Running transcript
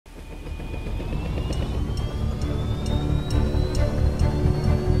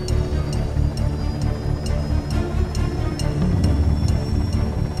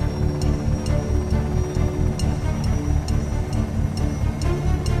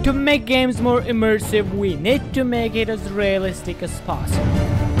To make games more immersive, we need to make it as realistic as possible.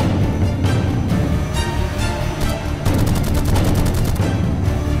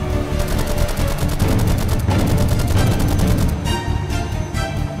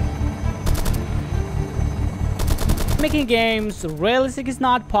 Making games realistic is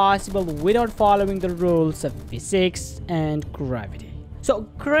not possible without following the rules of physics and gravity. So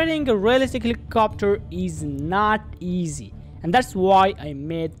creating a realistic helicopter is not easy, and that's why I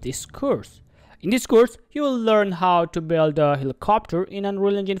made this course. In this course, you will learn how to build a helicopter in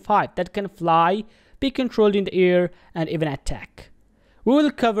Unreal Engine 5 that can fly, be controlled in the air, and even attack. We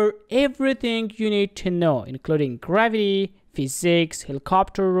will cover everything you need to know, including gravity, physics,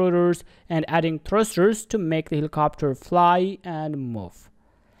 helicopter rotors, and adding thrusters to make the helicopter fly and move.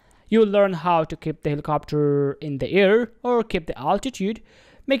 You'll learn how to keep the helicopter in the air or keep the altitude,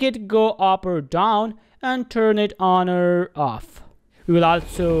 make it go up or down, and turn it on or off. We will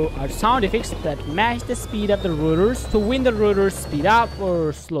also add sound effects that match the speed of the rotors, so when the rotors speed up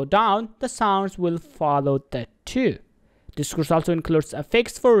or slow down, the sounds will follow that too. This course also includes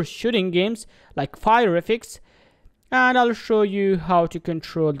effects for shooting games like fire effects, and I'll show you how to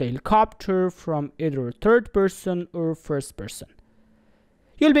control the helicopter from either third person or first person.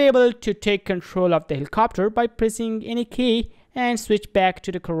 You'll be able to take control of the helicopter by pressing any key and switch back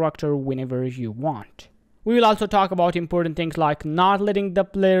to the character whenever you want. We will also talk about important things like not letting the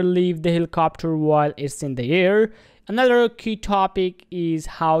player leave the helicopter while it's in the air. Another key topic is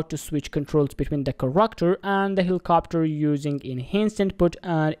how to switch controls between the character and the helicopter using enhanced input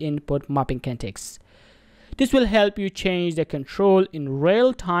and input mapping kinetics. This will help you change the control in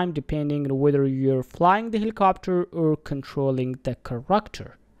real time depending on whether you're flying the helicopter or controlling the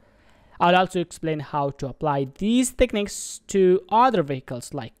character. I'll also explain how to apply these techniques to other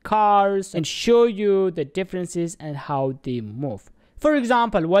vehicles like cars and show you the differences and how they move. For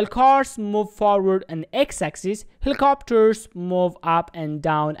example, while cars move forward on x-axis, helicopters move up and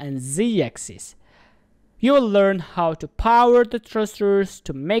down on z-axis. You will learn how to power the thrusters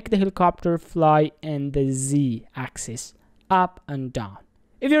to make the helicopter fly in the z-axis, up and down.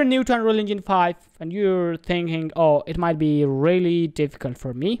 If you're new to Unreal Engine 5 and you're thinking, oh, it might be really difficult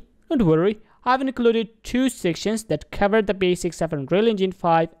for me, don't worry. I've included 2 sections that cover the basics of Unreal Engine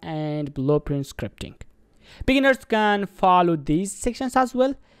 5 and blueprint scripting. Beginners can follow these sections as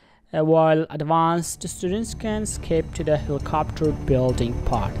well, while advanced students can skip to the helicopter building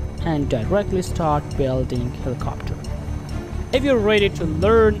part and directly start building helicopter. If you're ready to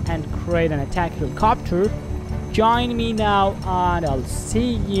learn and create an attack helicopter, join me now and I'll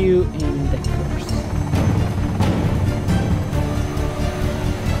see you in the course.